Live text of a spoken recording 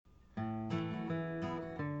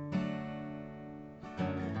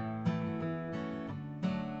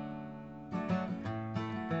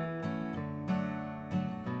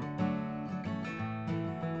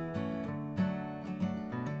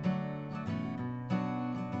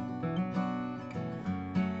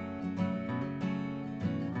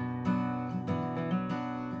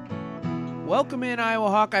Welcome in, Iowa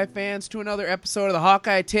Hawkeye fans, to another episode of the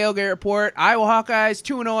Hawkeye Tailgate Report. Iowa Hawkeyes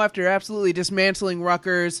 2-0 after absolutely dismantling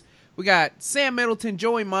Rutgers. We got Sam Middleton,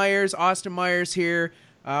 Joey Myers, Austin Myers here.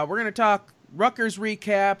 We're going to talk Rutgers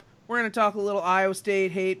recap. We're going to talk a little Iowa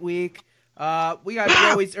State hate week. We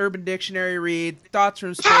got Joey's Urban Dictionary read, thoughts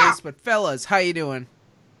from space. But fellas, how you doing?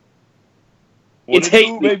 It's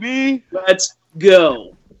hate week, baby. Let's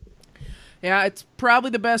go. Yeah, it's probably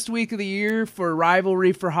the best week of the year for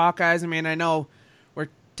rivalry for Hawkeyes. I mean, I know we're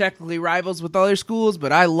technically rivals with other schools,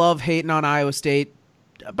 but I love hating on Iowa State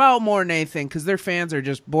about more than anything because their fans are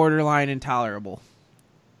just borderline intolerable.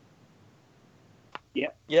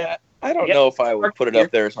 Yeah. I don't know if I would put it up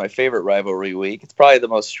there as my favorite rivalry week. It's probably the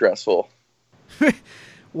most stressful.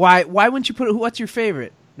 Why wouldn't you put it? What's your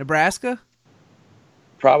favorite? Nebraska?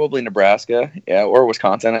 Probably Nebraska, yeah, or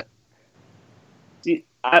Wisconsin. See,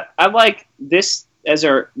 I like this as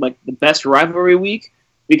the best rivalry week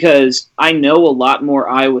because I know a lot more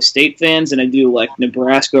Iowa State fans than I do like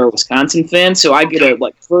Nebraska or Wisconsin fans, so I get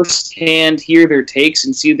to firsthand hear their takes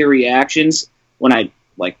and see their reactions when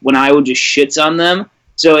Iowa just shits on them.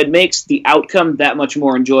 So it makes the outcome that much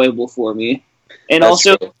more enjoyable for me. And That's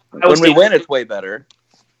also, true. When we win, it's way better.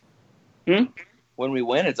 Hmm? When we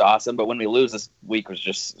win, it's awesome, but when we lose, this week was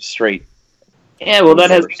just straight. Yeah, well, that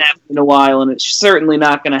hasn't happened in a while, and it's certainly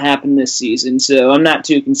not going to happen this season, so I'm not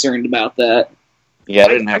too concerned about that. Yeah, I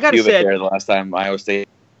didn't have Cubic there the last time Iowa State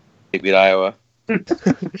beat Iowa.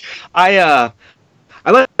 I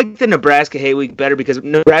like the Nebraska hate week better because I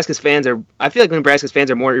feel like Nebraska's fans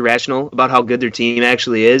are more irrational about how good their team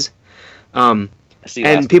actually is. And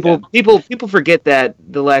people forget that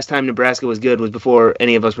the last time Nebraska was good was before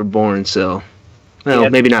any of us were born, so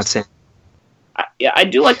maybe not Sam. I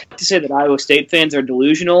do like to say that Iowa State fans are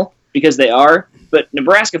delusional because they are, but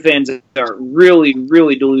Nebraska fans are really,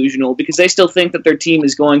 really delusional because they still think that their team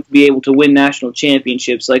is going to be able to win national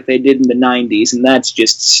championships like they did in the 90s, and that's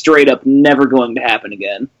just straight up never going to happen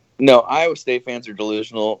again. No, Iowa State fans are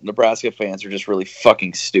delusional. Nebraska fans are just really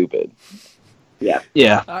fucking stupid. Yeah.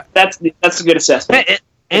 That's a good assessment.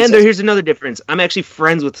 And here's another difference. I'm actually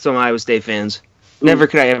friends with some Iowa State fans. Never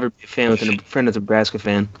could I ever be a friend with a Nebraska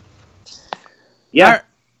fan. Yeah.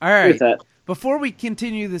 All right. Before we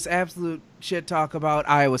continue this absolute shit talk about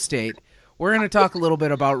Iowa State, we're going to talk a little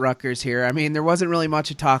bit about Rutgers here. I mean, there wasn't really much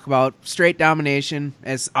to talk about. Straight domination,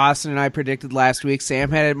 as Austin and I predicted last week.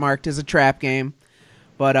 Sam had it marked as a trap game.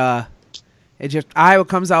 But Iowa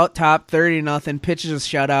comes out top 30-0, pitches a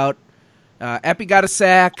shutout. Epi got a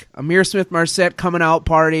sack. Amir Smith-Marset coming out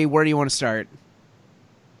party. Where do you want to start?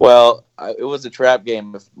 Well, it was a trap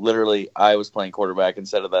game if literally I was playing quarterback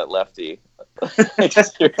instead of that lefty.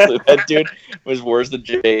 Seriously, that dude was worse than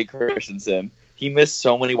Jay Christensen. He missed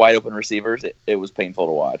so many wide open receivers. It was painful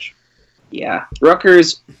to watch. Yeah,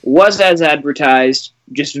 Rutgers was as advertised,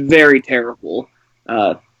 just very terrible.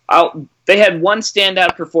 They had one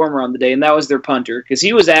standout performer on the day, and that was their punter, because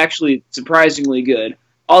he was actually surprisingly good.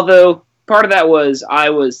 Although part of that was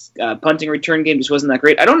Iowa's punting return game just wasn't that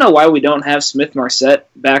great. I don't know why we don't have Smith-Marset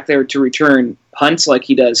back there to return punts like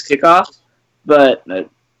he does kickoffs, but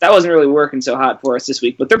that wasn't really working so hot for us this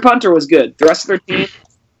week. But their punter was good. The rest of their team,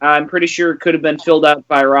 I'm pretty sure, could have been filled out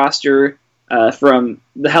by a roster from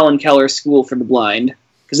the Helen Keller School for the Blind,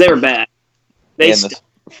 because they were bad. The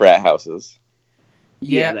frat houses.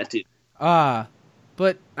 Yeah, that too.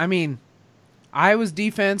 But, I mean, Iowa's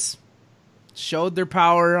defense showed their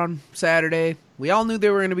power on Saturday. We all knew they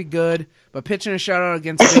were going to be good, but pitching a shutout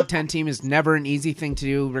against a Big Ten team is never an easy thing to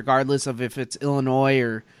do, regardless of if it's Illinois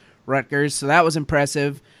or Rutgers, so that was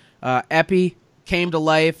impressive. Epi came to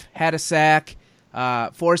life, had a sack,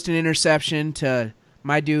 forced an interception to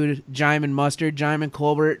my dude, Jaimin Mustard, Jaimin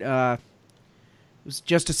Colbert. It was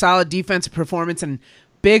just a solid defensive performance, and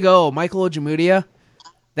Big O, Michael Ojemudia,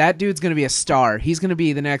 that dude's going to be a star. He's going to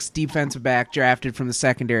be the next defensive back drafted from the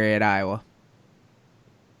secondary at Iowa.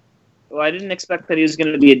 Well, I didn't expect that he was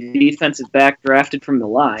going to be a defensive back drafted from the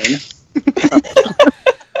line.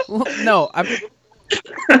 Well, no,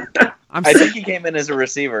 I think he came in as a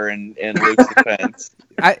receiver in Luke's defense.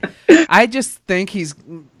 I just think he's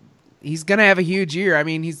gonna have a huge year. I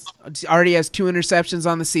mean, he's already has 2 interceptions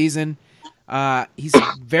on the season. He's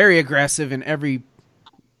very aggressive in every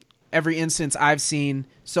instance I've seen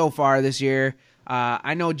so far this year.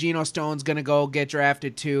 I know Geno Stone's gonna go get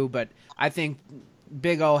drafted too, but I think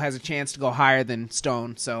Big O has a chance to go higher than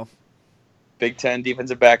Stone. So, Big Ten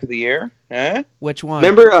Defensive Back of the Year? Huh? Which one?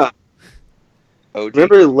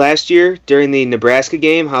 Remember last year during the Nebraska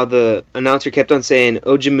game how the announcer kept on saying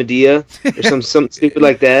Ojemudia or something stupid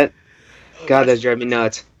like that? God, that's driving me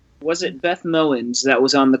nuts. Was it Beth Mowins that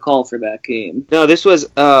was on the call for that game? No, this was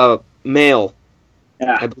male,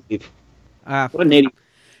 Yeah. I believe. What an idiot.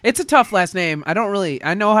 It's a tough last name. I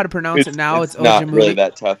know how to pronounce it now. It's not Ojimudi. really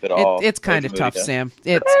that tough at all. It's kind of tough, Ojimudi. Sam.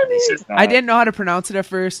 It's I didn't know how to pronounce it at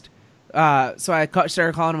first, so I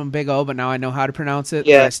started calling him Big O, but now I know how to pronounce it.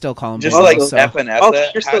 Yeah. But I still call him Just Big like O. So.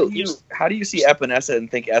 Epinesa. How do you see Epinesa and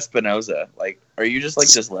think Espinoza? Like, are you just like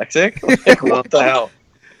dyslexic? Like, what the hell?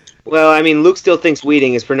 Well, I mean, Luke still thinks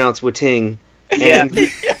Weeding is pronounced Wating. Yeah. And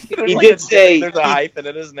he did say there's a hyphen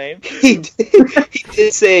in his name. he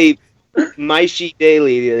did say Maishi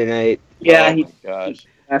Daily the other night. Yeah, Oh my gosh.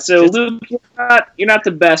 so Luke, you're not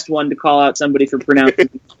the best one to call out somebody for pronouncing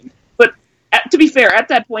his name. But to be fair, at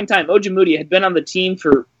that point in time, Ojimudi had been on the team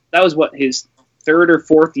for, that was his third or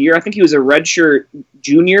fourth year. I think he was a redshirt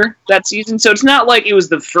junior that season. So it's not like it was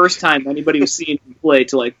the first time anybody was seeing him play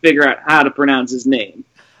to like figure out how to pronounce his name.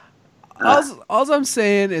 All I'm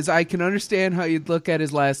saying is I can understand how you'd look at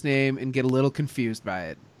his last name and get a little confused by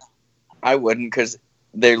it. I wouldn't, because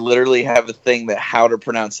they literally have a thing that how to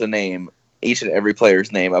pronounce the name, each and every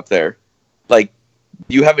player's name up there. Like,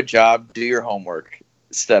 you have a job, do your homework,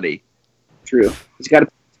 study. True. He's got to,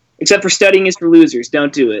 except for studying is for losers.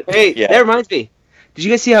 Don't do it. Hey, Yeah. that reminds me. Did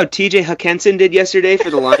you guys see how TJ Hawkinson did yesterday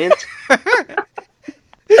for the Lions?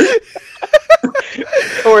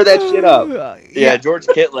 Tore that shit up. Yeah, George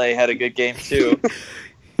Kitley had a good game too.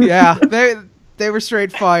 Yeah, they were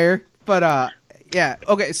straight fire. But yeah,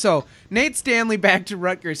 okay. So Nate Stanley back to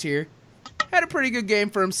Rutgers here. Had a pretty good game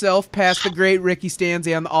for himself. Passed the great Ricky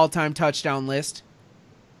Stanzi on the all-time touchdown list.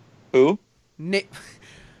 Who?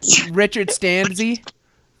 Richard Stanzi.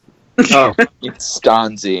 Oh, It's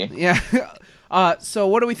Stanzi. Yeah. So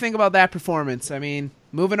what do we think about that performance? I mean,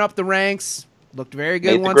 moving up the ranks, looked very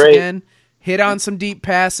good Made the once grade. again. Hit on some deep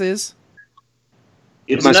passes.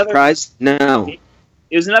 It am I surprised? No.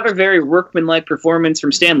 It was another very workmanlike performance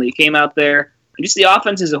from Stanley. He came out there, and just the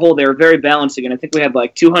offense as a whole, they were very balanced again. I think we had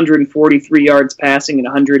like 243 yards passing and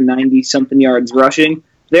 190-something yards rushing.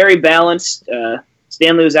 Very balanced.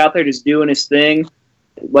 Stanley was out there just doing his thing.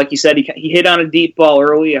 Like you said, he hit on a deep ball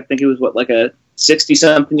early. I think it was, like a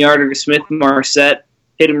 60-something yarder to Smith Marset.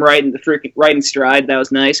 Hit him right in stride. That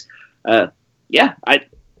was nice.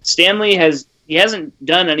 Stanley hasn't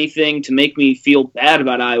done anything to make me feel bad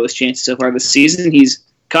about Iowa's chances so far this season. He's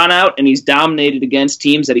gone out and he's dominated against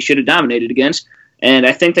teams that he should have dominated against, and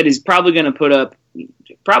I think that he's probably going to put up.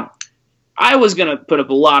 Iowa's going to put up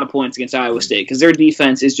a lot of points against Iowa State because their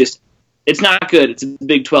defense is it's not good. It's a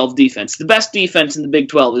Big 12 defense. The best defense in the Big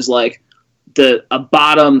 12 is like a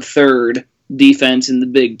bottom third defense in the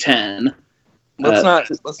Big 10. Let's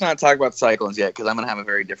not talk about Cyclones yet, because I'm going to have a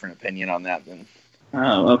very different opinion on that than.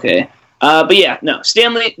 Oh, okay. But yeah, no,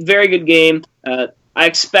 Stanley, very good game. I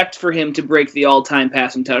expect for him to break the all-time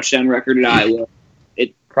passing touchdown record at Iowa.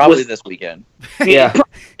 Probably this weekend. Yeah.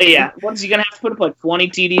 Yeah. What's he going to have to put up, like 20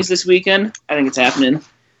 TDs this weekend? I think it's happening.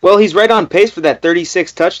 Well, he's right on pace for that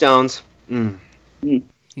 36 touchdowns.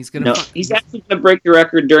 He's gonna. He's actually going to break the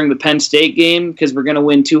record during the Penn State game because we're going to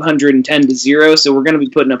win 210-0, so we're going to be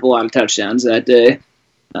putting up a lot of touchdowns that day.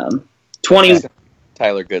 20.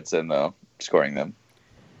 Tyler Goodson, though, scoring them.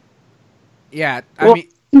 Yeah,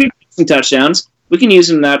 some touchdowns. We can use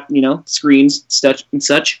them that, screens,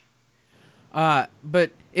 such.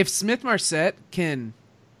 But if Smith Marset can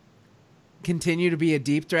continue to be a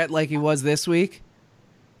deep threat like he was this week,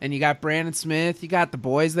 and you got Brandon Smith, you got the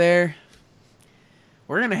boys there,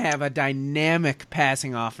 we're going to have a dynamic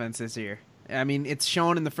passing offense this year. I mean, it's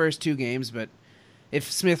shown in the first two games, but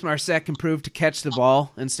if Smith Marset can prove to catch the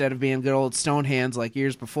ball instead of being good old stone hands like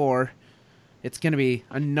years before, it's going to be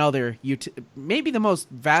another, maybe the most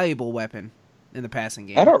valuable weapon in the passing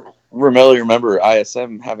game. I don't really remember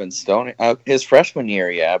ISM having Stone his freshman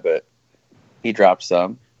year, yeah, but he dropped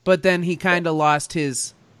some. But then he kind of lost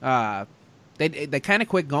his. They kind of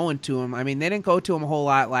quit going to him. I mean, they didn't go to him a whole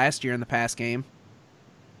lot last year in the pass game.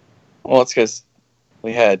 Well, it's because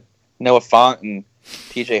we had Noah Font and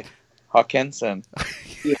TJ Hawkinson.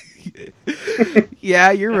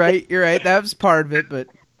 Yeah, you're right. That was part of it, but.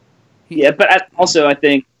 But also I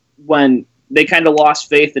think when they kind of lost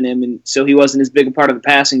faith in him, and so he wasn't as big a part of the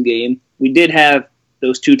passing game, we did have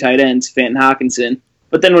those two tight ends, Fant and Hawkinson.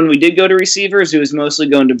 But then when we did go to receivers, it was mostly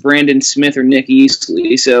going to Brandon Smith or Nick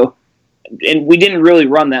Eastley. So, and we didn't really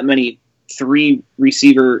run that many 3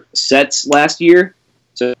 receiver sets last year.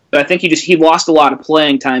 So I think he lost a lot of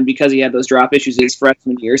playing time because he had those drop issues his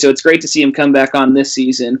freshman year. So it's great to see him come back on this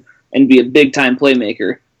season and be a big time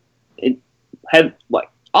playmaker. It had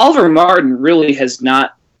Oliver Martin really has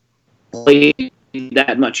not played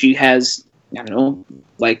that much. He has,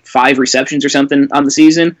 5 receptions or something on the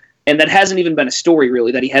season. And that hasn't even been a story,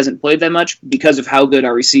 really, that he hasn't played that much because of how good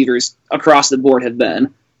our receivers across the board have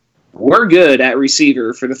been. We're good at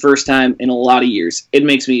receiver for the first time in a lot of years. It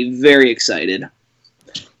makes me very excited.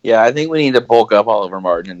 Yeah, I think we need to bulk up Oliver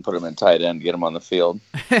Martin and put him in tight end, get him on the field.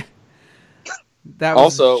 That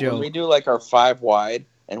was also, a joke. when we do like our 5 wide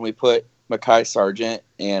and we put Mekhi Sargent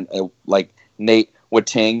and like Nate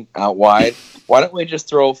Wating out wide, why don't we just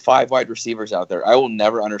throw 5 wide receivers out there? I will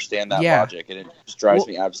never understand that logic, and it just drives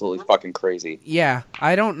me absolutely fucking crazy. Yeah,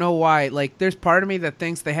 I don't know why. Like, there's part of me that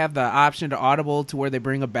thinks they have the option to audible to where they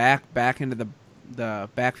bring a back into the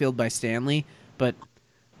backfield by Stanley, but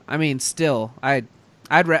I mean, still, I'd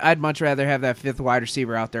much rather have that 5th wide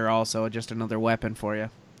receiver out there also, just another weapon for you.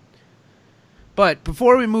 But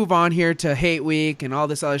before we move on here to Hate Week and all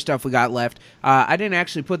this other stuff we got left, I didn't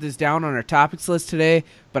actually put this down on our topics list today,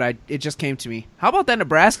 but it just came to me. How about that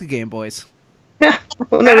Nebraska game, boys? Yeah,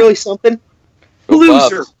 wasn't that really something?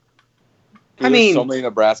 Loser. I mean, so many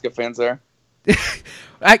Nebraska fans there.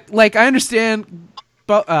 I understand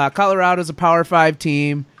Colorado's a Power 5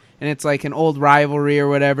 team, and it's like an old rivalry or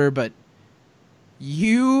whatever, but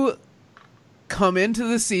you come into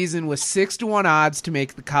the season with 6-1 odds to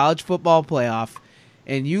make the college football playoff,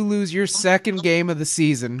 and you lose your second game of the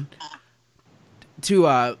season to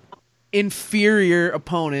a inferior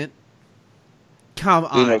opponent. Come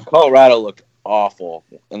on. You know, Colorado looked awful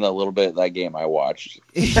in the little bit of that game I watched.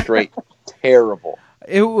 Straight terrible.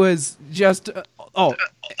 It was just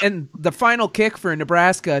and the final kick for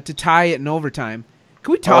Nebraska to tie it in overtime.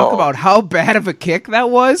 Can we talk about how bad of a kick that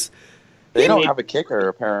was? They don't have a kicker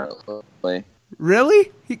apparently.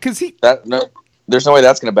 Really? There's no way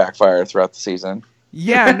that's going to backfire throughout the season.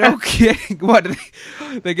 Yeah, no kidding. What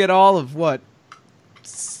they get all of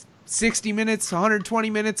 60 minutes, 120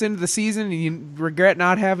 minutes into the season, and you regret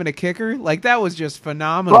not having a kicker? Like, that was just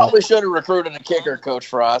phenomenal. Probably should have recruited a kicker, Coach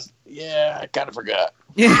Frost. Yeah, I kind of forgot.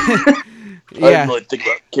 Yeah. I didn't really think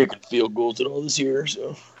about kicking field goals at all this year.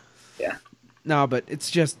 So yeah, no, but it's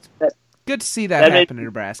just good to see that happen in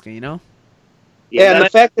Nebraska. You know. Yeah, and the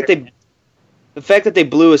fact that they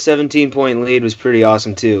blew a 17-point lead was pretty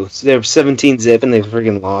awesome too. So they were 17-0 and they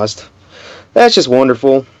freaking lost. That's just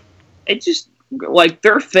wonderful. It just like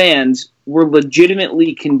their fans were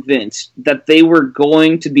legitimately convinced that they were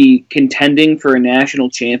going to be contending for a national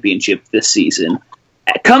championship this season,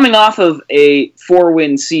 coming off of a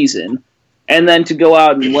 4-win season, and then to go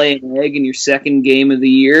out and lay an egg in your second game of the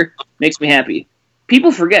year makes me happy.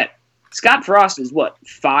 People forget Scott Frost is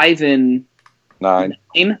 5-9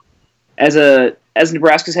 as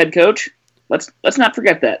Nebraska's head coach. Let's not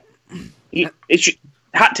forget that.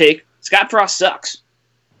 Hot take: Scott Frost sucks.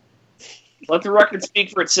 Let the record speak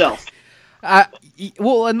for itself.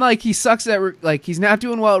 Well, and he sucks at he's not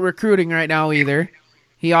doing well at recruiting right now either.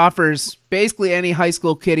 He offers basically any high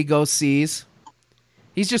school kid he goes sees.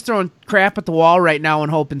 He's just throwing crap at the wall right now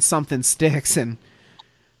and hoping something sticks. And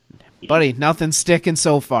buddy, nothing's sticking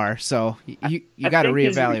so far. So you got to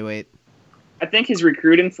reevaluate. I think his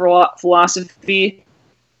recruiting philosophy.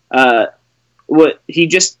 He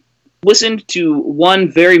just listened to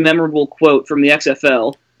one very memorable quote from the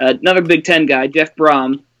XFL. Another Big Ten guy, Jeff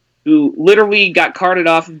Brom, who literally got carted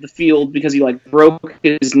off of the field because he broke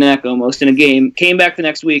his neck almost in a game, came back the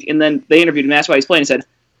next week, and then they interviewed him, asked why he's playing, and said,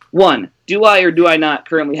 1, do I or do I not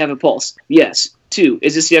currently have a pulse? Yes. 2,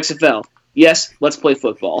 is this the XFL? Yes, let's play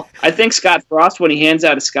football. I think Scott Frost, when he hands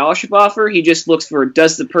out a scholarship offer, he just looks for,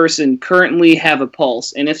 does the person currently have a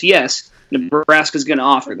pulse? And if yes, Nebraska's going to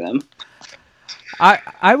offer them.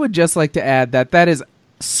 I would just like to add that is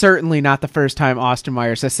certainly not the first time Austin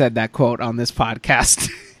Myers has said that quote on this podcast.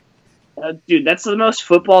 Dude, that's the most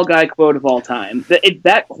football guy quote of all time.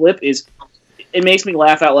 That clip it makes me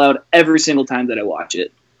laugh out loud every single time that I watch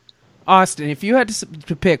it. Austin, if you had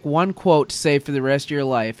to pick one quote to say for the rest of your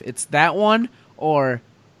life, it's that one or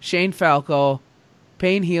Shane Falco,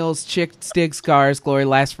 pain heals, chick stig scars, glory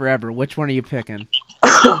lasts forever. Which one are you picking?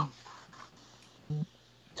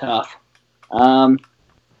 Tough.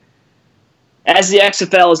 As the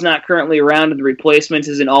XFL is not currently around and the replacement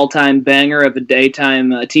is an all-time banger of a daytime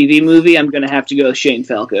TV movie, I'm going to have to go with Shane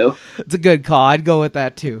Falco. It's a good call. I'd go with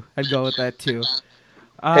that too.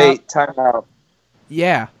 Hey, time out.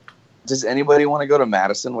 Yeah. Does anybody want to go to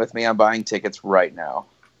Madison with me? I'm buying tickets right now.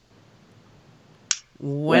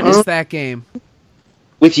 When is that game?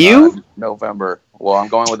 With you? November. Well, I'm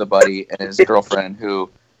going with a buddy and his girlfriend who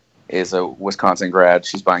is a Wisconsin grad.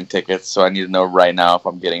 She's buying tickets, so I need to know right now if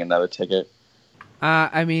I'm getting another ticket.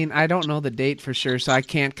 I mean, I don't know the date for sure, so I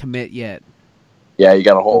can't commit yet. Yeah, you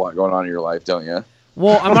got a whole lot going on in your life, don't you?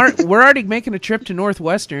 Well, we're already making a trip to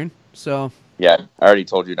Northwestern, so... Yeah, I already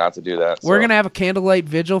told you not to do that. We're gonna have a candlelight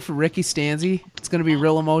vigil for Ricky Stanzi. It's gonna be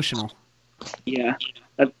real emotional. Yeah,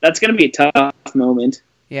 that's gonna be a tough moment.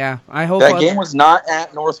 Yeah, I hope that game was not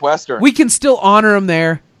at Northwestern. We can still honor him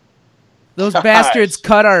there. Those bastards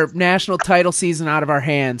cut our national title season out of our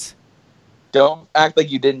hands. Don't act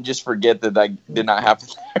like you didn't just forget that did not happen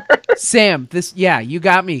there. Sam, you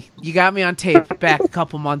got me. You got me on tape back a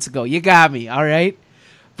couple months ago. You got me, all right?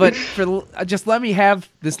 But just let me have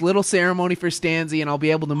this little ceremony for Stanzi, and I'll be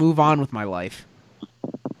able to move on with my life.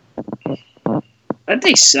 That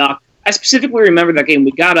day sucked. I specifically remember that game.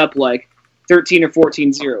 We got up like 13 or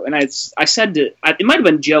 14-0, and I said to it might have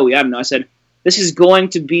been Joey. I don't know. I said, this is going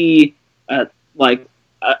to be a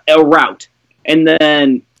rout. And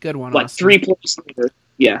then good one, like Austin. 3 plays later.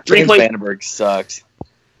 Yeah, James Vandenberg sucks.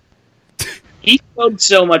 He showed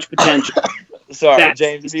so much potential. Sorry,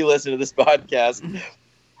 James, if you listen to this podcast,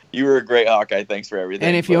 you were a great Hawkeye. Thanks for everything.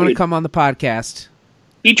 And if you want to come on the podcast.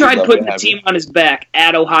 He tried putting the team on his back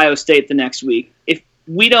at Ohio State the next week. If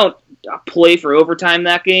we don't play for overtime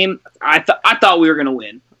that game, I thought we were going to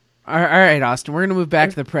win. All right, Austin, we're going to move back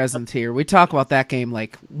to the present here. We talk about that game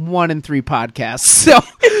like 1 in 3 podcasts. So,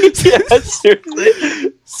 yeah,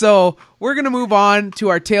 seriously. So we're going to move on to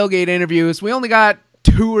our tailgate interviews. We only got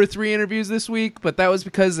 2 or 3 interviews this week, but that was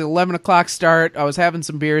because the 11 o'clock start. I was having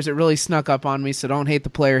some beers. It really snuck up on me, so don't hate the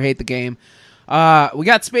player, hate the game. We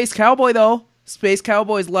got Space Cowboy, though. Space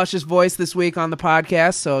Cowboy's luscious voice this week on the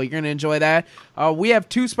podcast, so you're going to enjoy that. We have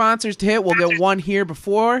 2 sponsors to hit. We'll get one here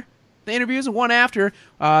before the interviews and one after.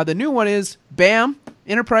 The new one is BAM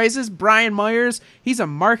Enterprises, Brian Myers. He's a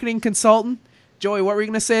marketing consultant. Joey, what were you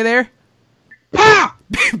going to say there? Pow!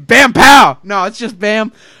 Bam, pow! No, it's just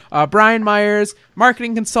BAM. Brian Myers,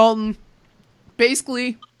 marketing consultant.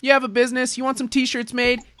 Basically, you have a business, you want some t-shirts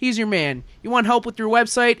made, he's your man. You want help with your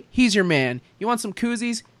website, he's your man. You want some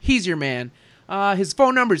koozies, he's your man. His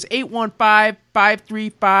phone number is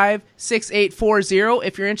 815-535-6840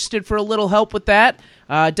 if you're interested for a little help with that.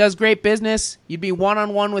 Does great business. You'd be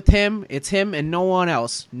one-on-one with him. It's him and no one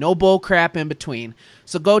else. No bull crap in between.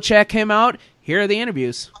 So go check him out. Here are the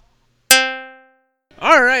interviews.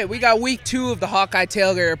 All right, we got week 2 of the Hawkeye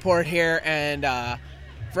Tailgate Report here, and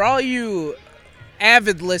for all you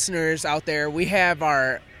avid listeners out there, we have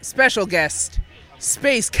our special guest,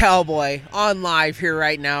 Space Cowboy, on live here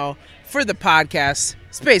right now for the podcast.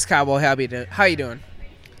 Space Cowboy, how you doing?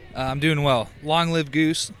 I'm doing well. Long live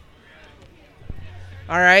Goose.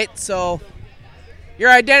 All right, so your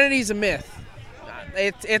identity's a myth.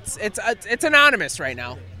 It's anonymous right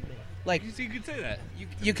now. Like you could say that.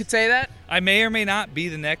 You could say that? I may or may not be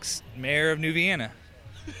the next mayor of New Vienna.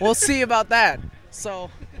 We'll see about that. So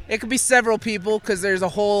it could be several people because there's a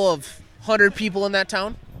whole of 100 people in that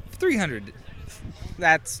town. 300.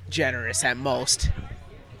 That's generous at most.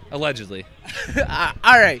 Allegedly.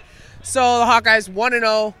 All right. So the Hawkeyes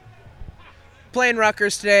 1-0, playing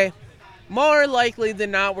Rutgers today. More likely than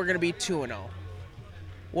not, we're going to be 2-0.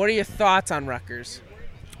 What are your thoughts on Rutgers?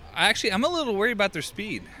 Actually, I'm a little worried about their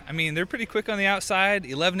speed. I mean, they're pretty quick on the outside.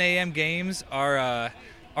 11 a.m. games are a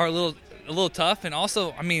little tough, and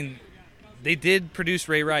also, I mean, they did produce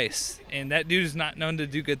Ray Rice, and that dude is not known to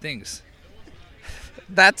do good things.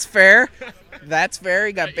 That's fair. That's fair.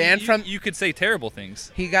 He got banned from. You could say terrible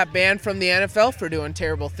things. He got banned from the NFL for doing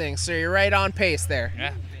terrible things. So you're right on pace there.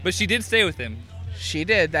 Yeah, but she did stay with him. She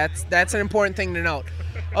did. That's an important thing to note.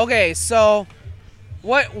 Okay, so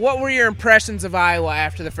what were your impressions of Iowa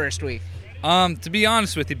after the first week? To be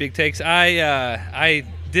honest with you, Big Takes, I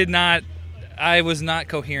was not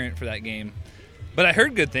coherent for that game, but I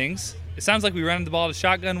heard good things. It sounds like we ran the ball to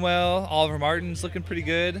shotgun well. Oliver Martin's looking pretty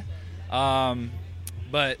good,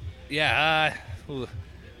 but yeah,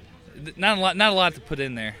 not a lot to put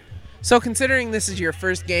in there. So considering this is your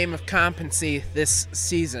first game of competency this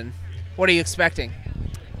season, what are you expecting?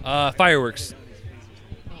 Fireworks.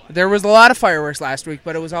 There was a lot of fireworks last week,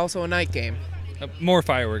 but it was also a night game. More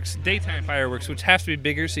fireworks. Daytime fireworks, which have to be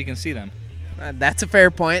bigger so you can see them. That's a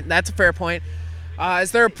fair point.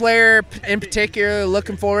 Is there a player in particular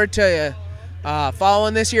looking forward to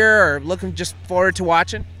following this year or looking just forward to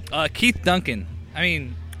watching? Keith Duncan. I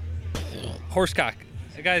mean, horsecock.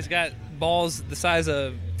 The guy's got balls the size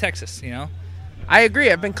of Texas, you know? I agree.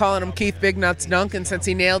 I've been calling him Keith Big Nuts Duncan since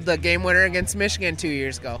he nailed the game winner against Michigan 2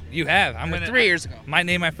 years ago. You have. 3 years ago. Might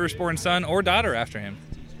name my firstborn son or daughter after him.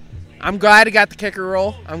 I'm glad he got the kicker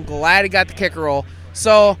role.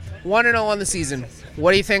 So, 1-0 on the season.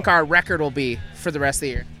 What do you think our record will be for the rest of the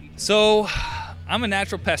year? So, I'm a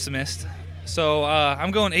natural pessimist. So,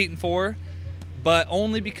 I'm going 8-4, but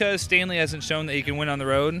only because Stanley hasn't shown that he can win on the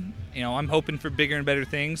road. You know, I'm hoping for bigger and better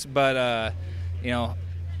things, but, you know,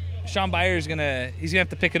 Sean Byer's he's gonna have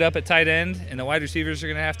to pick it up at tight end, and the wide receivers are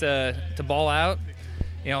gonna have to ball out.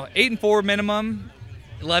 8-4 minimum,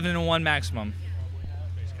 11-1 maximum.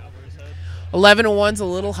 11-1's a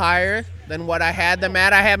little higher than what I had them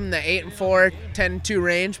at. I have them in the 8-4, 10-2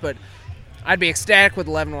 range, but I'd be ecstatic with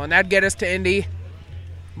 11-1. That'd get us to Indy.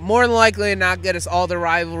 More than likely not get us all the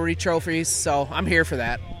rivalry trophies, so I'm here for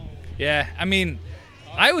that. Yeah, I mean,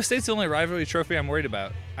 Iowa State's the only rivalry trophy I'm worried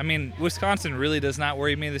about. I mean, Wisconsin really does not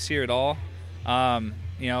worry me this year at all.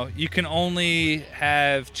 You can only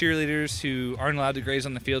have cheerleaders who aren't allowed to graze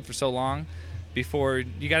on the field for so long before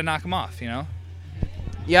you got to knock them off,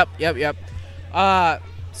 Yep.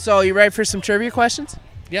 So you ready for some trivia questions?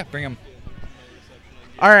 Yeah, bring them.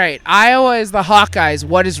 All right. Iowa is the Hawkeyes.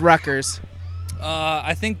 What is Rutgers?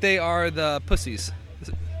 I think they are the Pussies.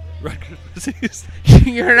 Rutgers Pussies.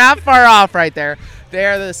 You're not far off right there. They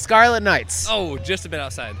are the Scarlet Knights. Oh, just a bit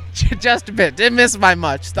outside. Just a bit. Didn't miss by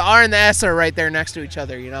much. The R and the S are right there next to each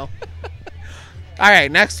other, All right,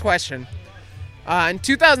 next question. In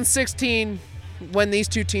 2016, when these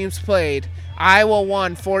two teams played, Iowa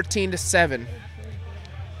won 14-7.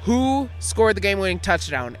 Who scored the game-winning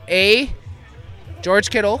touchdown? A, George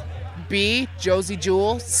Kittle. B, Josie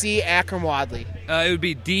Jewell. C, Akram Wadley. It would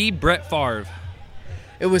be D, Brett Favre.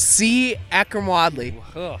 It was C, Akram Wadley.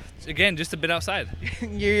 Ugh. Again, just a bit outside.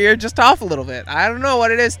 You're just off a little bit. I don't know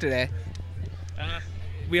what it is today.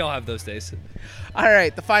 We all have those days. All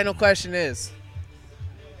right, the final question is,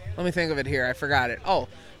 let me think of it here. I forgot it. Oh,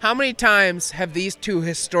 how many times have these two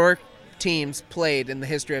historic teams played in the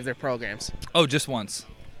history of their programs? Oh, just once.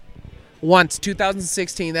 Once,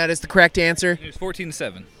 2016. That is the correct answer. It was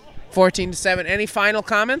 14-7. 14-7. Any final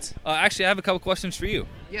comments? Actually, I have a couple questions for you.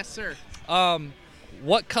 Yes, sir.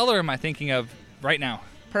 What color am I thinking of right now?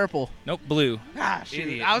 Purple. Nope, blue. Ah, shoot.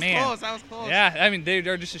 Idiot. I was Man. close. I was close. Yeah, I mean,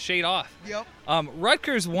 they're just a shade off. Yep.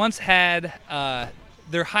 Rutgers once had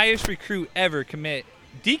their highest recruit ever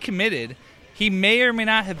decommitted. He may or may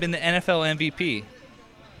not have been the NFL MVP.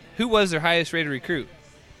 Who was their highest rated recruit?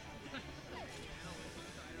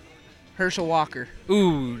 Herschel Walker.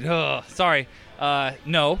 Ooh, sorry.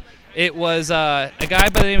 No. It was a guy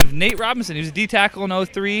by the name of Nate Robinson. He was a D tackle in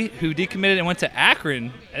 03 who decommitted and went to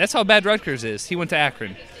Akron. That's how bad Rutgers is. He went to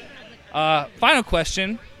Akron. Final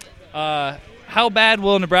question. How bad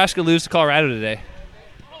will Nebraska lose to Colorado today?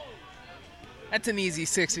 That's an easy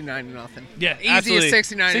 69-0. Yeah, easy absolutely. as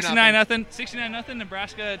 69-0. 69-0. 69-0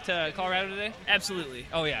 Nebraska to Colorado today? Absolutely.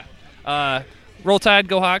 Oh, yeah. Roll Tide,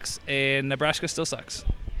 go Hawks, and Nebraska still sucks.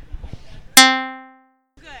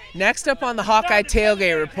 Next up on the Hawkeye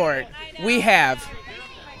Tailgate Report, we have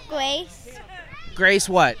Grace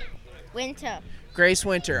what? Winter. Grace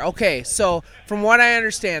Winter. Okay, so from what I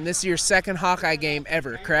understand, this is your second Hawkeye game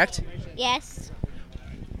ever, correct? Yes.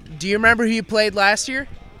 Do you remember who you played last year?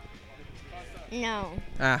 No.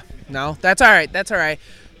 No? That's all right. That's all right.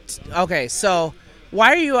 Okay, so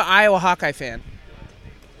why are you an Iowa Hawkeye fan?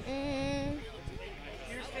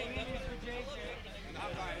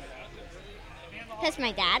 Because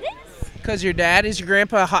my dad is? Because your dad is your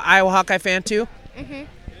grandpa Iowa Hawkeye fan too? Mm-hmm.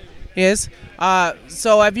 He is?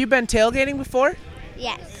 So have you been tailgating before?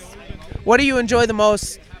 Yes. What do you enjoy the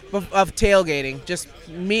most of tailgating? Just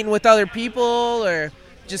meeting with other people or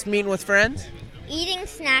just meeting with friends? Eating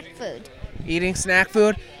snack food. Eating snack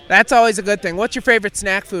food? That's always a good thing. What's your favorite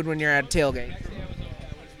snack food when you're at a tailgate?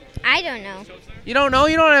 I don't know. You don't know?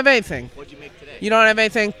 You don't have anything? What'd you make today? You don't have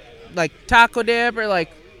anything like taco dip or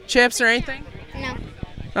like chips or anything? No.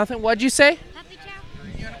 Nothing? What'd you say? Puppy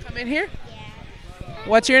chow? You want to come in here? Yeah.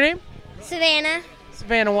 What's your name? Savannah.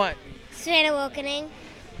 Savannah what? Savannah Wilkening.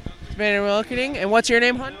 Savannah Wilkening. And what's your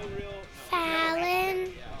name, hon?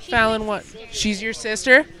 Fallon. Fallon what? She's your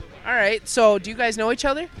sister? All right. So do you guys know each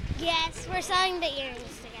other? Yes, we're selling the earrings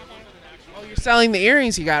together. Oh, you're selling the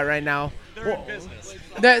earrings you got right now. They're in business.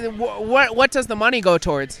 What does the money go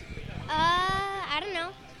towards? I don't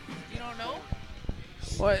know. You don't know?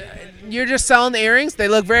 What? You're just selling the earrings? They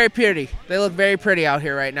look very pretty. They look very pretty out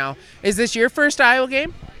here right now. Is this your first Iowa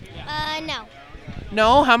game? No.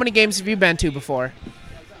 No? How many games have you been to before?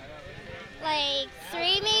 Like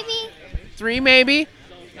 3 maybe? 3 maybe?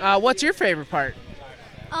 What's your favorite part?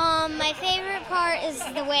 My favorite part is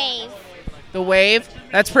the wave. The wave?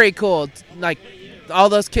 That's pretty cool. Like all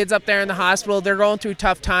those kids up there in the hospital, they're going through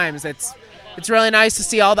tough times. It's really nice to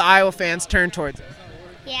see all the Iowa fans turn towards it.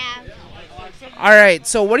 Yeah. All right,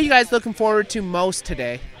 so what are you guys looking forward to most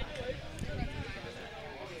today?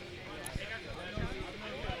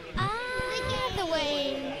 The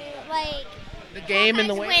wave. Like The game and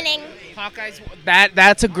the Hawkeyes wave? winning. Hawkeyes.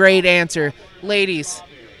 That's a great answer. Ladies,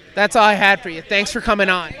 that's all I had for you. Thanks for coming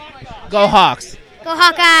on. Go Hawks. Go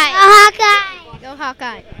Hawkeye! Go Hawkeye! Go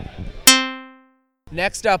Hawkeye!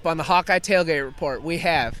 Next up on the Hawkeye Tailgate Report, we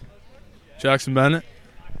have Jackson Bennett.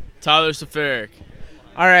 Tyler Safaric.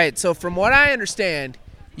 All right, so from what I understand,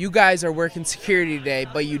 you guys are working security today,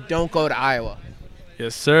 but you don't go to Iowa.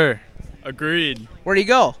 Yes, sir. Agreed. Where do you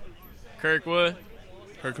go? Kirkwood.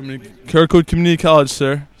 Kirkwood Community College,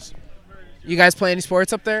 sir. You guys play any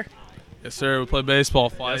sports up there? Yes, sir. We play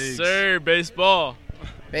baseball. Yes, sir. Baseball.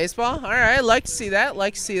 Baseball? All right, like to see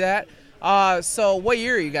that. So what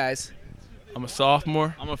year are you guys? I'm a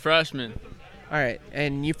sophomore. I'm a freshman. All right,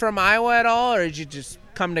 and you from Iowa at all, or did you just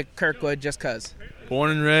come to Kirkwood just because?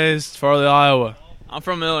 Born and raised, Farley, Iowa. I'm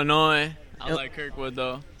from Illinois. I like Kirkwood,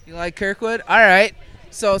 though. You like Kirkwood? All right.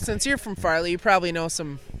 So since you're from Farley, you probably know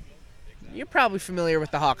you're probably familiar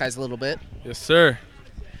with the Hawkeyes a little bit. Yes, sir.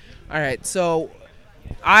 All right, so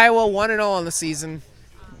Iowa 1-0 on the season.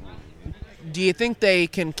 Do you think they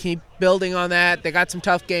can keep building on that? They got some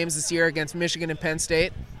tough games this year against Michigan and Penn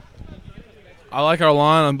State. I like our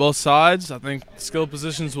line on both sides. I think skill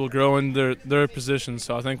positions will grow in their positions,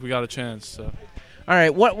 so I think we got a chance. So. All right,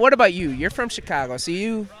 what about you? You're from Chicago, so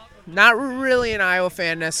you not really an Iowa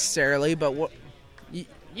fan necessarily, but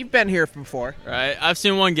you've been here before. Right. I've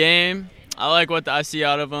seen one game. I like what I see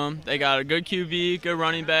out of them. They got a good QB, good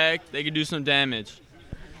running back. They can do some damage.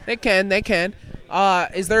 They can.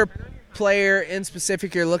 Is there a player in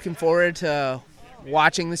specific you're looking forward to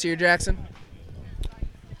watching this year, Jackson?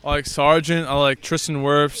 I like Sargent. I like Tristan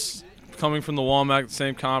Wirfs coming from the Walmart, the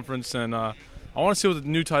same conference, and I want to see what the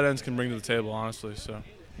new tight ends can bring to the table, honestly. So.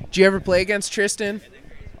 Did you ever play against Tristan?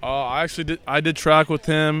 I actually did. I did track with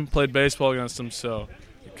him, played baseball against him, so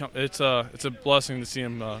it's a blessing to see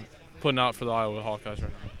him putting out for the Iowa Hawkeyes right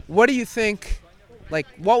now. What do you think? Like,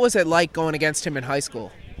 what was it like going against him in high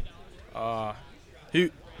school? He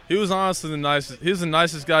was honestly the nicest. He was the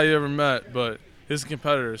nicest guy you ever met, but he's a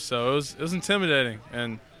competitor, so it was intimidating,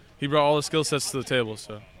 and he brought all the skill sets to the table.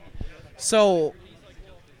 So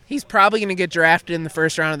he's probably going to get drafted in the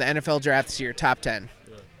first round of the NFL draft this year, top 10.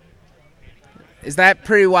 Yeah. Is that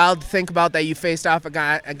pretty wild to think about that you faced off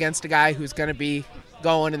against a guy who's going to be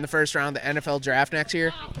going in the first round of the NFL draft next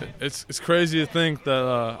year? It's crazy to think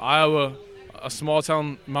that Iowa, a small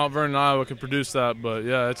town, Mount Vernon, Iowa, could produce that. But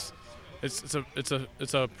yeah, it's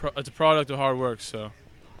a product of hard work. So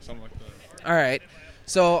something like that. All right.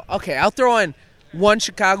 So okay, I'll throw in one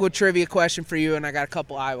Chicago trivia question for you, and I got a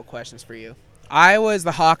couple Iowa questions for you. Iowa is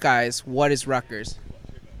the Hawkeyes. What is Rutgers?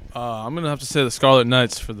 I'm going to have to say the Scarlet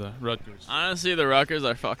Knights for the Rutgers. Honestly, the Rutgers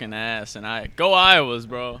are fucking ass, and go Iowas,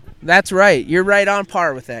 bro. That's right. You're right on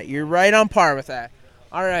par with that.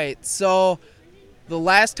 All right, so the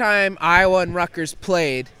last time Iowa and Rutgers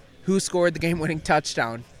played, who scored the game-winning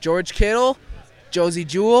touchdown? George Kittle, Josie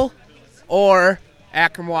Jewell, or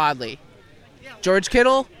Akram Wadley? George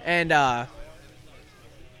Kittle and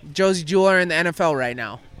Josie Jewell are in the NFL right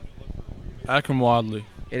now. Akram Wadley.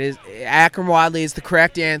 It is Akram Wadley is the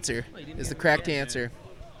correct answer.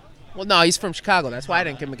 Well, no, he's from Chicago. That's why I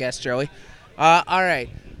didn't give him a guess, Joey. All right.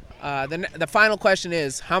 The final question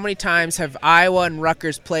is, how many times have Iowa and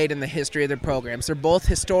Rutgers played in the history of their programs? They're both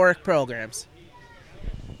historic programs.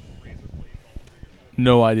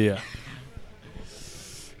 No idea.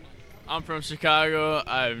 I'm from Chicago.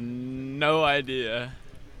 I have no idea.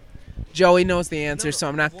 Joey knows the answer, so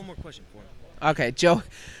I'm not. One more question for him. Okay, Joe.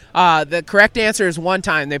 The correct answer is one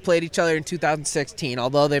time. They played each other in 2016,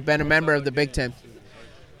 although they've been a member of the Big Ten.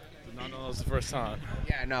 Did not know that was the first time.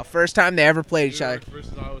 Yeah, no, first time they ever played each other.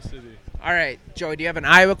 Versus Iowa City. All right, Joey, do you have an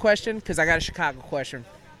Iowa question? Because I got a Chicago question.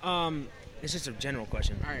 It's just a general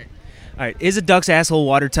question. All right. Is a duck's asshole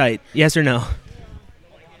watertight? Yes or no?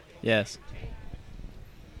 Yes.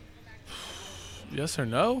 Yes or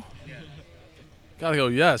no? Gotta go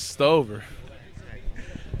yes. It's over.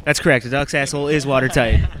 That's correct. A duck's asshole is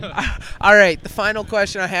watertight. All right, the final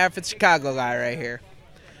question I have for the Chicago guy right here.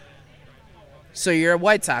 So you're a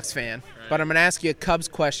White Sox fan, but I'm going to ask you a Cubs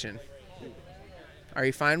question. Are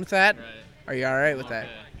you fine with that? Right. Are you all right with that?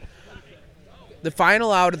 The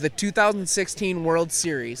final out of the 2016 World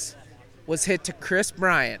Series was hit to Chris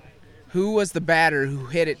Bryant. Who was the batter who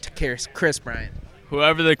hit it to Chris Bryant?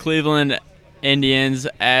 Whoever the Cleveland Indians'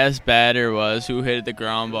 ass batter was who hit the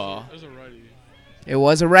ground ball. It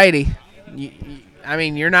was a righty. I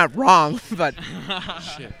mean, you're not wrong, but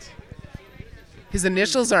Shit. his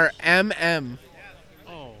initials are MM.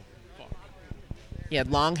 Oh, fuck. He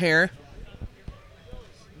had long hair.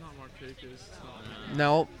 Not Marquez.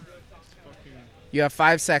 No. You have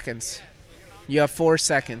 5 seconds. You have 4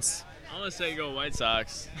 seconds. I'm going to say go White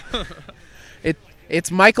Sox.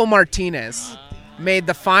 It's Michael Martinez. Made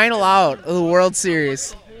the final out of the World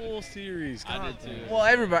Series. The whole series. Jeez, God, Well,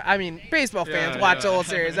 everybody, I mean, baseball fans watch the whole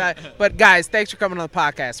series. But, guys, thanks for coming on the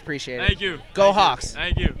podcast. Appreciate it. Thank you. Go Hawks.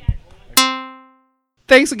 Thank you.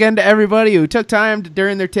 Thanks again to everybody who took time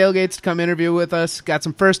during their tailgates to come interview with us. Got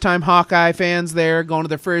some first-time Hawkeye fans there going to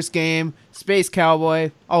their first game. Space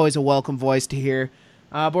Cowboy, always a welcome voice to hear.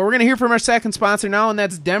 But we're going to hear from our second sponsor now, and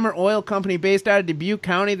that's Demer Oil Company based out of Dubuque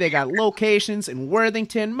County. They got locations in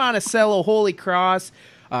Worthington, Monticello, Holy Cross.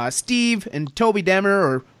 Steve and Toby Demer,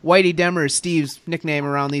 or Whitey Demer is Steve's nickname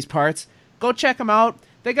around these parts. Go check them out.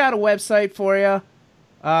 They got a website for you.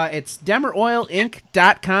 It's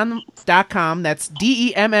DemerOilInc.com. That's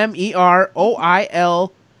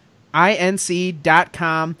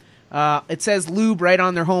DemerOilInc.com. It says lube right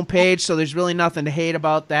on their homepage, so there's really nothing to hate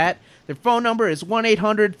about that. Their phone number is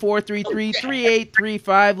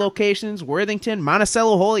 1-800-433-3835. Locations, Worthington,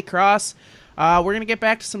 Monticello, Holy Cross. We're going to get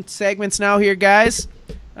back to some segments now here, guys.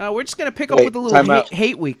 We're just going to pick up with a little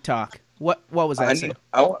hate week talk. What was that?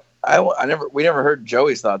 We never heard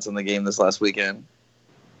Joey's thoughts on the game this last weekend.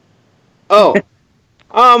 Oh.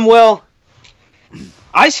 Well,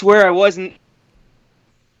 I swear I was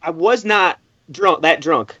not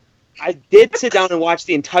drunk. I did sit down and watch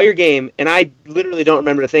the entire game, and I literally don't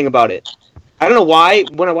remember a thing about it. I don't know why.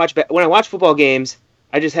 When I watch football games,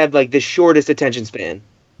 I just have like the shortest attention span.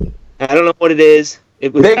 I don't know what it is.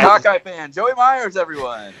 Big Hawkeye fan, Joey Myers,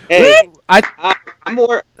 everyone. Hey, I'm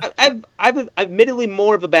admittedly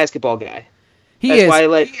more of a basketball guy. He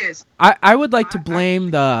is. I would like to blame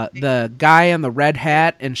the guy in the red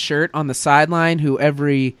hat and shirt on the sideline who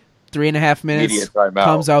every 3.5 minutes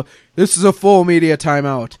comes out. This is a full media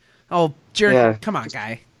timeout. Oh, jerk! Yeah. Come on,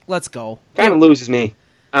 guy. Let's go. Kind of loses me.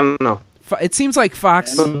 I don't know. It seems like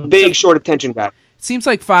Fox. I'm a big short attention guy. It seems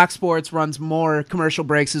like Fox Sports runs more commercial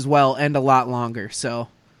breaks as well and a lot longer. So,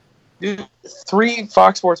 dude, 3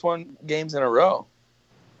 Fox Sports 1 games in a row.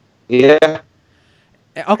 Yeah.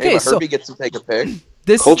 Okay, so Herbie gets to take a pick.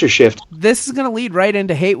 This culture shift. This is going to lead right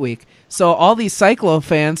into Hate Week. So all these Cyclo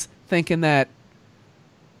fans thinking that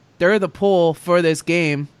they're the pull for this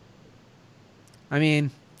game. I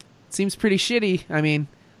mean, it seems pretty shitty. I mean,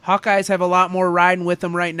 Hawkeyes have a lot more riding with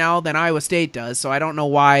them right now than Iowa State does, so I don't know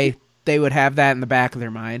why they would have that in the back of their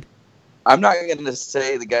mind. I'm not going to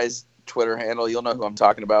say the guy's Twitter handle. You'll know who I'm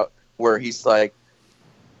talking about, where he's like,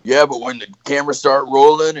 yeah, but when the cameras start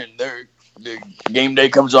rolling and the game day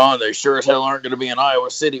comes on, they sure as hell aren't going to be in Iowa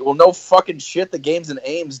City. Well, no fucking shit. The game's in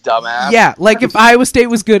Ames, dumbass. Yeah, like if Iowa State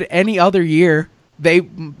was good any other year, they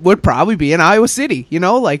would probably be in Iowa City. You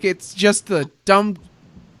know, like it's just the dumb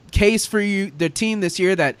case for the team this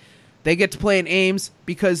year that they get to play in Ames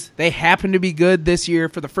because they happen to be good this year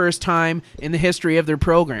for the first time in the history of their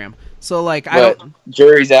program. So, like,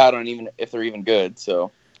 jury's out on even if they're even good. So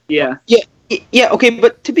yeah. Okay,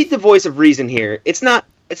 but to be the voice of reason here, it's not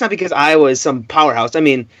because Iowa is some powerhouse. I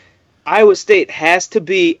mean, Iowa State has to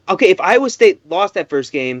be okay. If Iowa State lost that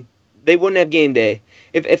first game, they wouldn't have game day.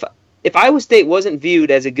 If Iowa State wasn't viewed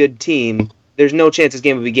as a good team, there's no chance this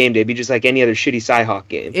game would be game day. It'd be just like any other shitty Cy-Hawk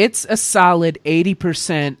game. It's a solid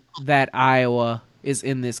 80% that Iowa is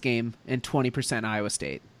in this game and 20% Iowa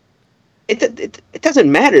State. It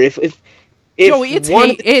doesn't matter if Joey,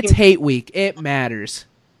 it's hate week. It matters.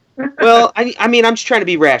 Well, I mean, I'm just trying to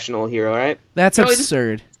be rational here, all right? That's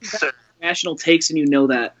absurd. Rational takes, and you know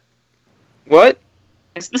that. What?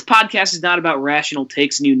 This podcast is not about rational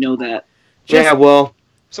takes, and you know that. Yeah, well,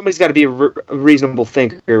 somebody's got to be a reasonable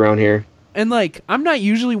thinker around here. And, like, I'm not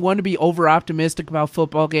usually one to be over-optimistic about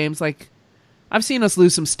football games. Like, I've seen us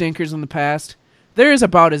lose some stinkers in the past. There is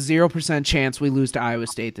about a 0% chance we lose to Iowa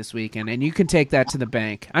State this weekend, and you can take that to the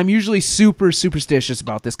bank. I'm usually super superstitious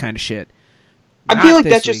about this kind of shit. I feel like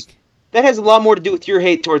that has a lot more to do with your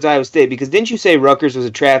hate towards Iowa State, because didn't you say Rutgers was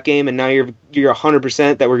a trap game, and now you're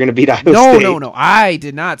 100% that we're going to beat Iowa State? No. I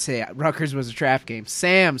did not say Rutgers was a trap game.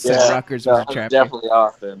 Sam said Rutgers was a trap definitely game. Definitely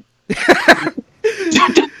off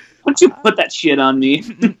then. Don't you put that shit on me.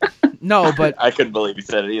 No, but I couldn't believe you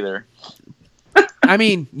said it either. I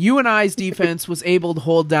mean, UNI's defense was able to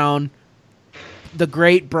hold down the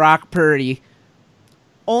great Brock Purdy.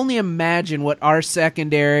 Only imagine what our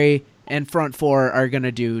secondary and front four are going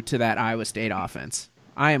to do to that Iowa State offense.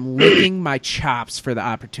 I am licking my chops for the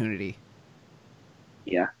opportunity.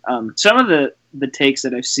 Yeah. Some of the takes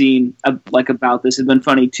that I've seen about this have been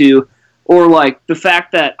funny too. Or like the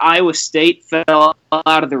fact that Iowa State fell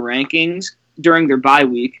out of the rankings during their bye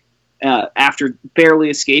week after barely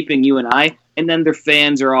escaping UNI, and then their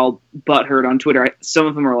fans are all butthurt on Twitter. Some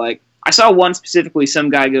of them are like, I saw one specifically, some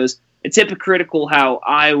guy goes, it's hypocritical how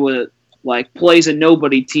Iowa plays a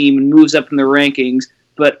nobody team and moves up in the rankings,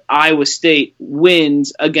 but Iowa State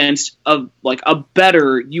wins against a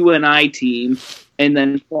better UNI team and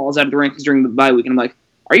then falls out of the rankings during the bye week. And I'm like,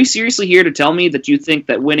 are you seriously here to tell me that you think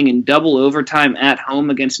that winning in double overtime at home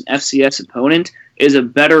against an FCS opponent is a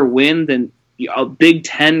better win than a Big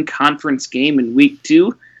Ten conference game in week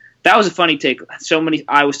 2? That was a funny take. So many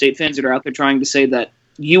Iowa State fans that are out there trying to say that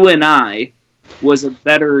UNI was a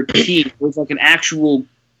better team. It was like an actual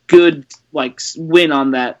good win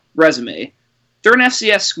on that resume. They're an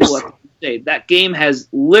FCS school at the state. That game has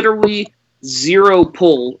literally zero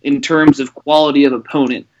pull in terms of quality of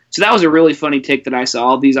opponent. So that was a really funny take that I saw.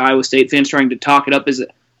 All these Iowa State fans trying to talk it up as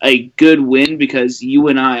a good win because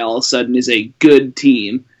UNI all of a sudden is a good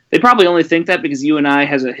team. They probably only think that because UNI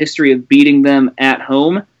has a history of beating them at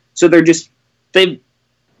home. So they've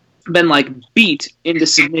been beat into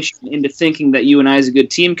submission into thinking that UNI is a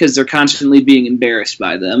good team because they're constantly being embarrassed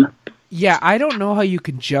by them. Yeah, I don't know how you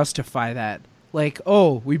can justify that. We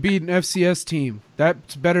beat an FCS team.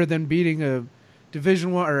 That's better than beating a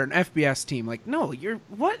Division I or an FBS team. No, you're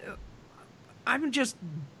what? I'm just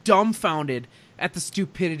dumbfounded at the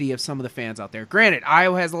stupidity of some of the fans out there. Granted,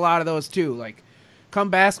 Iowa has a lot of those too. Come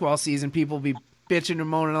basketball season, people be bitching and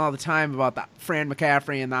moaning all the time about the Fran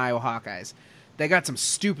McCaffrey and the Iowa Hawkeyes. They got some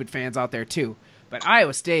stupid fans out there too. But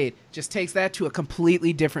Iowa State just takes that to a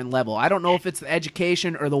completely different level. I don't know if it's the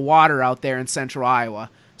education or the water out there in central Iowa.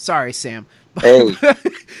 Sorry, Sam. Hey,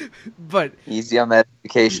 but easy on that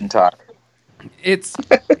education talk.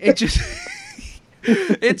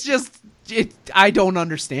 I don't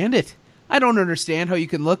understand it. I don't understand how you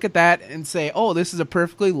can look at that and say, oh, this is a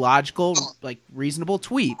perfectly logical, reasonable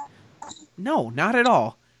tweet. No, not at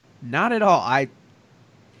all. Not at all.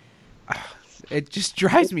 It just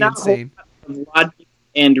drives me insane. Logic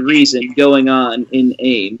and reason going on in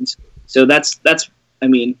Ames. So that's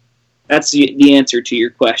the answer to your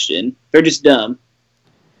question. They're just dumb.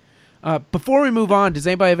 Before we move on, does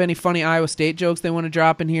anybody have any funny Iowa State jokes they want to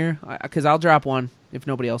drop in here? Because I'll drop one if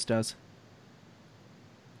nobody else does.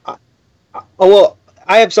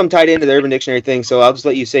 I have some tied into the Urban Dictionary thing, so I'll just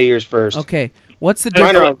let you say yours first. Okay. What's the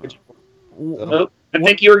difference? I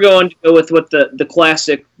think you were going to go with what the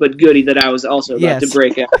classic but goodie that I was also about to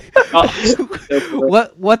break out.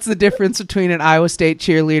 What's the difference between an Iowa State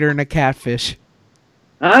cheerleader and a catfish?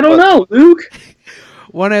 I don't know, Luke.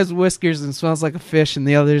 One has whiskers and smells like a fish, and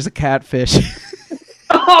the other is a catfish.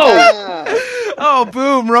 Oh! Oh,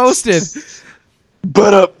 boom, roasted.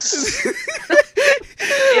 But up.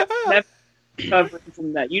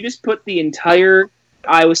 From that, you just put the entire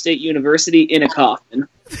Iowa State University in a coffin.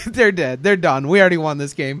 They're dead. They're done. We already won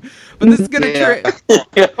this game. But this is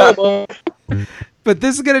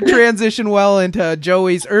gonna transition well into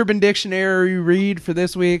Joey's Urban Dictionary read for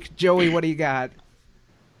this week. Joey, what do you got?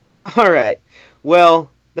 All right. Well,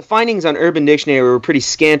 the findings on Urban Dictionary were pretty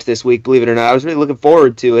scant this week, believe it or not. I was really looking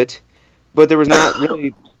forward to it, but there was not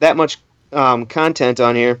really that much content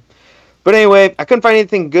on here. But anyway, I couldn't find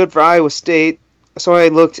anything good for Iowa State, so I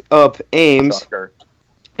looked up Ames.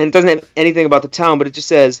 And it doesn't have anything about the town, but it just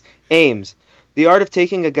says, Ames, the art of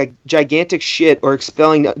taking a gigantic shit or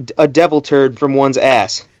expelling a devil turd from one's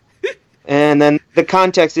ass. And then the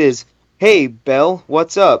context is, hey, Belle,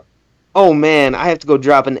 what's up? Oh, man, I have to go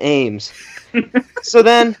drop an Ames. So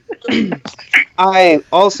then, I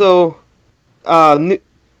also,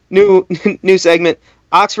 new segment,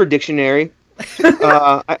 Oxford Dictionary.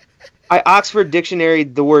 I Oxford Dictionary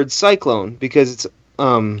the word cyclone because it's,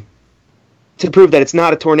 to prove that it's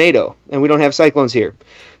not a tornado, and we don't have cyclones here.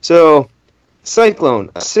 So,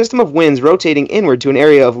 cyclone, a system of winds rotating inward to an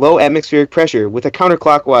area of low atmospheric pressure with a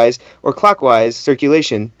counterclockwise or clockwise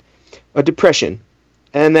circulation, a depression.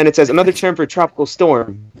 And then it says another term for tropical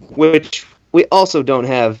storm, which we also don't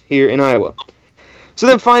have here in Iowa. So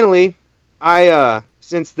then finally,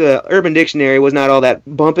 since the Urban Dictionary was not all that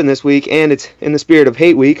bumping this week, and it's in the spirit of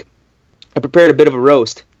Hate Week, I prepared a bit of a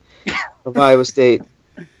roast of Iowa State.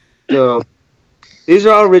 So, these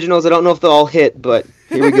are all originals. I don't know if they'll all hit, but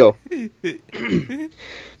here we go.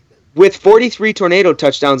 With 43 tornado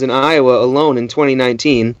touchdowns in Iowa alone in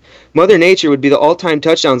 2019, Mother Nature would be the all-time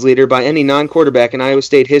touchdowns leader by any non-quarterback in Iowa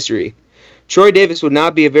State history. Troy Davis would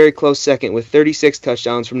not be a very close second with 36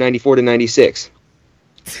 touchdowns from 94 to 96.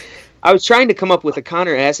 I was trying to come up with a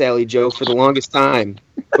Connor Ass Alley joke for the longest time,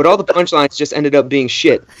 but all the punchlines just ended up being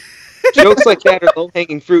shit. Jokes like that are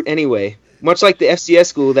low-hanging fruit anyway. Much like the FCS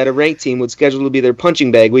school that a ranked team would schedule to be their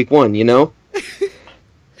punching bag week 1, you know?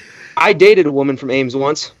 I dated a woman from Ames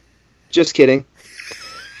once. Just kidding.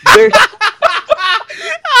 That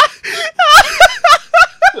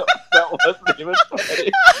wasn't even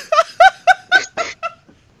funny.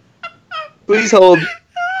 Please hold.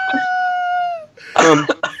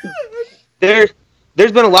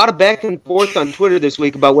 there's been a lot of back and forth on Twitter this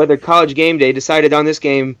week about whether College Game Day decided on this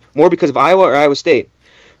game more because of Iowa or Iowa State.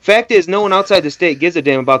 Fact is, no one outside the state gives a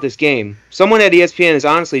damn about this game. Someone at ESPN is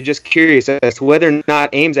honestly just curious as to whether or not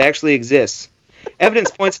Ames actually exists.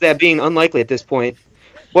 Evidence points to that being unlikely at this point.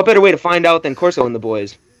 What better way to find out than Corso and the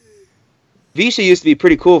boys? Visha used to be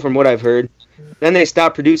pretty cool from what I've heard. Then they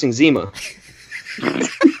stopped producing Zima.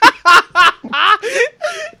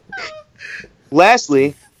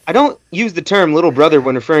 Lastly, I don't use the term little brother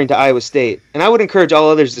when referring to Iowa State, and I would encourage all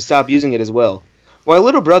others to stop using it as well. While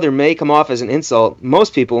little brother may come off as an insult,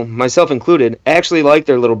 most people, myself included, actually like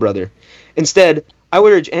their little brother. Instead, I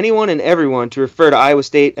would urge anyone and everyone to refer to Iowa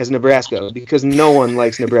State as Nebraska, because no one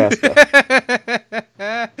likes Nebraska.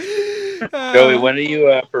 Joey, when do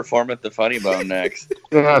you perform at the Funny Bone next?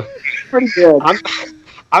 Pretty good.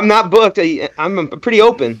 I'm not booked. I'm pretty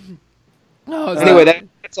open. No, anyway,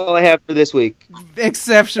 that's all I have for this week.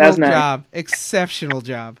 Exceptional job. Exceptional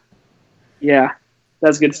job. Yeah,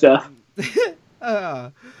 that's good stuff.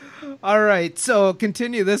 All right, so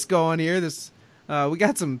continue this going here. We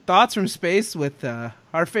got some thoughts from space with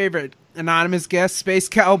our favorite anonymous guest, Space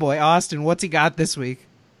Cowboy Austin. What's he got this week?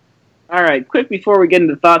 All right, quick before we get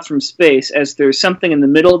into thoughts from space, as there's something in the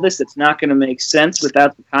middle of this that's not going to make sense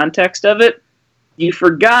without the context of it. You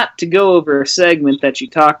forgot to go over a segment that you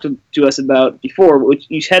talked to us about before, which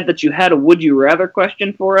you said that you had a would you rather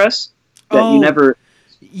question for us that you never.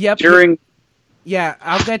 Yep. During. Yeah,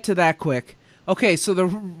 I'll get to that quick. Okay, so the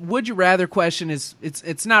would you rather question is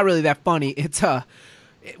it's not really that funny. It's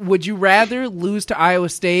would you rather lose to Iowa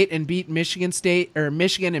State and beat Michigan State or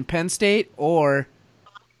Michigan and Penn State, or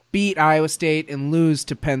beat Iowa State and lose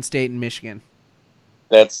to Penn State and Michigan?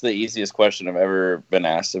 That's the easiest question I've ever been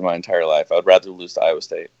asked in my entire life. I would rather lose to Iowa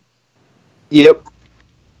State. Yep.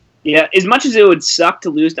 Yeah, as much as it would suck to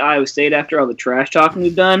lose to Iowa State after all the trash talking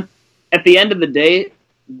we've done, at the end of the day,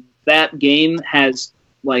 that game has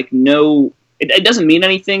no. It doesn't mean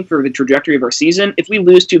anything for the trajectory of our season. If we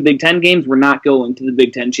lose 2 Big Ten games, we're not going to the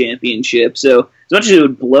Big Ten championship. So as much as it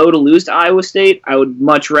would blow to lose to Iowa State, I would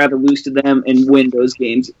much rather lose to them and win those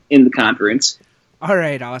games in the conference. All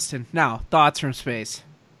right, Austin. Now, thoughts from space.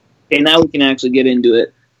 Okay, now we can actually get into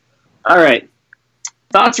it. All right.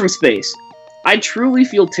 Thoughts from space. I truly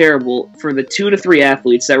feel terrible for the 2 to 3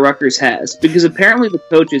 athletes that Rutgers has, because apparently the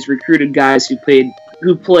coaches recruited guys who played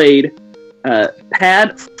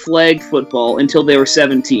pad flag football until they were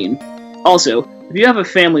 17. Also, if you have a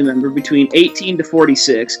family member between 18 to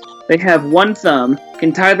 46, they have one thumb,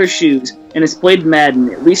 can tie their shoes, and has played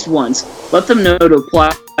Madden at least once, let them know to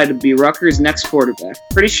apply to be Rutgers' next quarterback.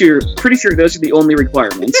 Pretty sure those are the only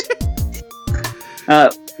requirements.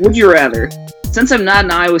 Would you rather? Since I'm not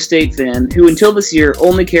an Iowa State fan, who until this year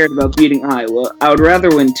only cared about beating Iowa, I would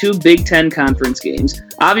rather win 2 Big Ten conference games.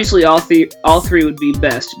 Obviously, all three would be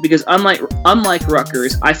best, because unlike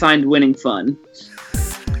Rutgers, I find winning fun.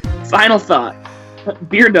 Final thought.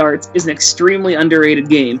 Beer darts is an extremely underrated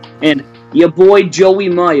game, and ya boy Joey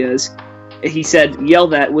Myers, he said, yell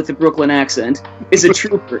that with a Brooklyn accent, is a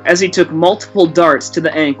trooper, as he took multiple darts to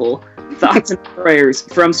the ankle. Thoughts and prayers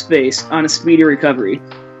from space on a speedy recovery.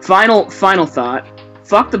 Final thought.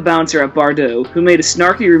 Fuck the bouncer at Bordeaux, who made a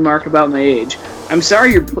snarky remark about my age. I'm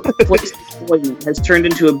sorry your place of employment has turned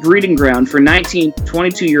into a breeding ground for 19 to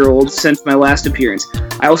 22-year-olds since my last appearance.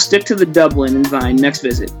 I will stick to the Dublin and Vine next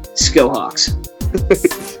visit. Skohawks.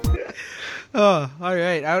 Oh, all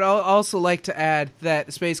right. I would also like to add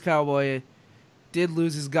that Space Cowboy did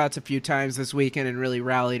lose his guts a few times this weekend and really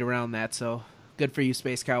rallied around that, so good for you,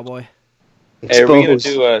 Space Cowboy. Hey, are we going to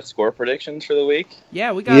do score predictions for the week?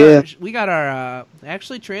 Yeah, we got our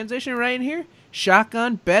actually transition right in here.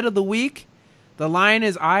 Shotgun bet of the week. The line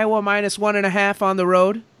is Iowa -1.5 on the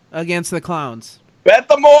road against the Clowns. Bet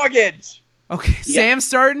the mortgage! Okay, yeah. Sam's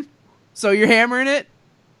starting? So you're hammering it?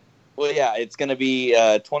 Well, yeah, it's going to be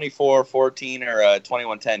 24-14 or a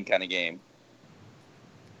 21-10 kind of game.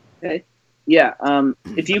 Okay. Yeah,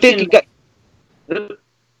 if you can...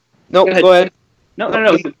 No, go ahead. No.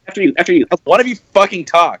 After you. One of you fucking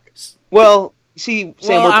talk. Well, see,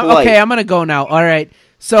 Sam, we're polite. Okay, I'm going to go now. All right.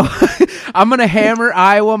 So I'm going to hammer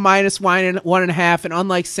Iowa -1.5, and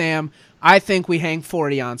unlike Sam, I think we hang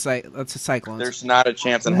 40 on that's a Cyclones. There's not a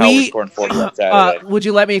chance in hell we're scoring 40 on Saturday. Would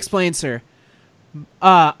you let me explain, sir?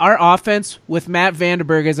 Our offense, with Matt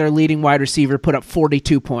Vandenberg as our leading wide receiver, put up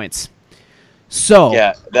 42 points. So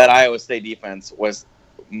yeah, that Iowa State defense was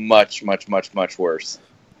much, much, much, much worse.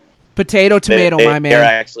 Tomato, my man. They're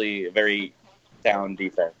actually a very down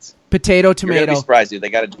defense. Tomato. You're going to be surprised, dude. They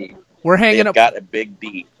got a D. They've got a big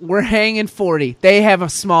D. We're hanging 40. They have a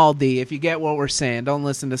small D, if you get what we're saying. Don't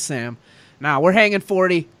listen to Sam. Now, we're hanging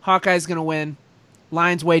 40. Hawkeye's going to win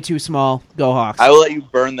Line's way too small. Go Hawks. I will let you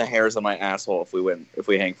burn the hairs on my asshole if we win. If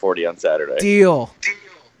we hang 40 on Saturday.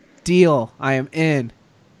 Deal. I am in.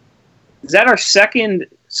 Is that our second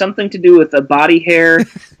something to do with a body hair?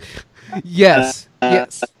 Yes.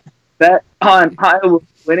 Yes. Bet on Iowa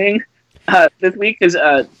winning this week, because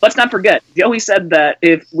let's not forget, Joey said that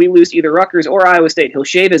if we lose either Rutgers or Iowa State, he'll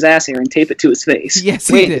shave his ass hair and tape it to his face. Yes,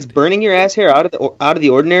 he Wait, did. is burning your ass hair out of the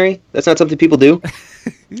ordinary? That's not something people do?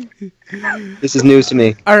 This is news to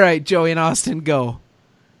me. All right, Joey and Austin, go.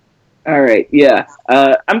 All right, yeah.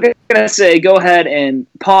 I'm going to say go ahead and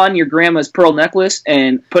pawn your grandma's pearl necklace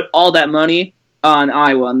and put all that money on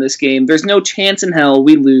Iowa in this game. There's no chance in hell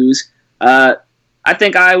we lose. I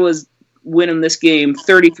think Iowa's winning this game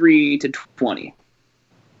 33-20.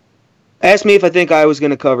 Ask me if I think Iowa's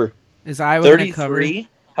going to cover. Is Iowa going to cover? 33?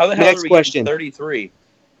 How the hell Next are we question. getting 33?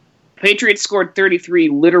 Patriots scored 33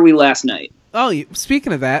 literally last night. Oh,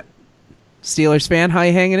 speaking of that, Steelers fan, how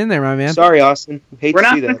you hanging in there, my man? Sorry, Austin. Hate We're to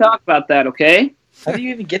not see going to that. talk about that, okay? How do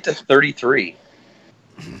you even get to 33?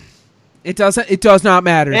 It does not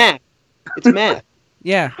matter. Math. It's math.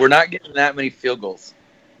 Yeah. We're not getting that many field goals.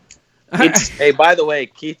 Hey, by the way,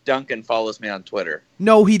 Keith Duncan follows me on Twitter.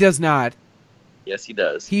 No, he does not. Yes, he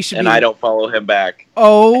does. He should and be- I don't follow him back.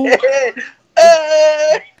 Oh.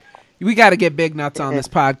 We got to get big nuts on this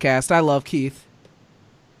podcast. I love Keith.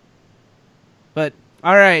 But,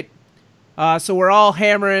 all right. So we're all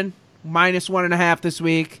hammering -1.5 this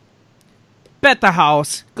week. Bet the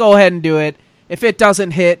house. Go ahead and do it. If it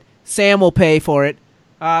doesn't hit, Sam will pay for it.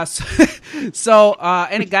 Guys,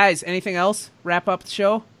 anything else? Wrap up the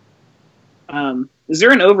show? Is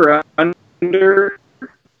there an over-under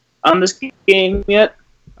on this game yet?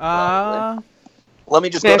 Let me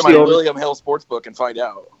just go Smash to my the over. William Hill Sportsbook and find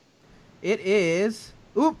out. It is.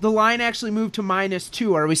 Oop, the line actually moved to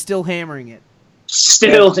 -2. Are we still hammering it?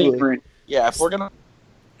 Still Absolutely. different. Yeah, if we're going to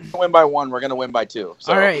win by 1, we're going to win by 2.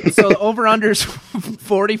 So. All right, so the over-under's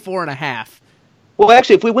 44.5. Well,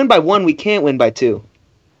 actually, if we win by 1, we can't win by 2.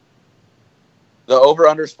 The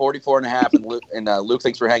over-under is 44.5, and Luke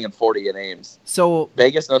thinks we're hanging 40 in Ames. So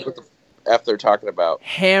Vegas knows what the F they're talking about.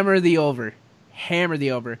 hammer the over. Hammer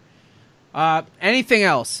the over. Anything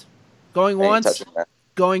else? Going I ain't once? touching that.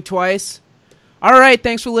 Going twice? All right,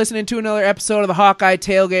 thanks for listening to another episode of the Hawkeye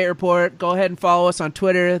Tailgate Report. Go ahead and follow us on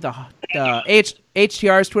Twitter. The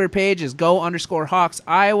HTR's Twitter page is go_Hawks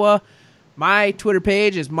Iowa. My Twitter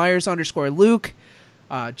page is Myers_Luke.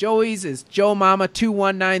 Joey's is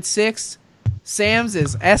JoeMama2196. Sam's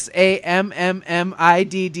is SAMMMIDD.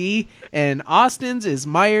 And Austin's is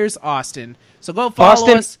Myers Austin. So go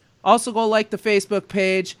follow us. Also go like the Facebook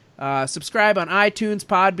page. Subscribe on iTunes,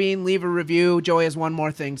 Podbean, leave a review. Joey has one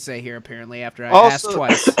more thing to say here, apparently, after I asked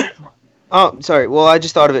twice. Oh, sorry. Well, I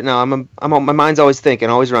just thought of it now. My mind's always thinking,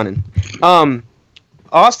 always running.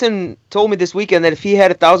 Austin told me this weekend that if he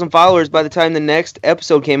had 1,000 followers by the time the next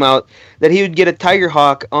episode came out, that he would get a tiger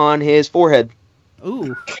hawk on his forehead.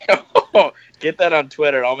 Ooh. Get that on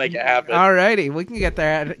Twitter. I'll make it happen. All righty. We can get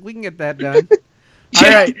that. We can get that done.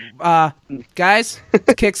 All right. Guys,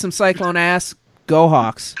 kick some Cyclone ass. Go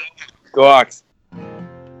Hawks. Go Hawks.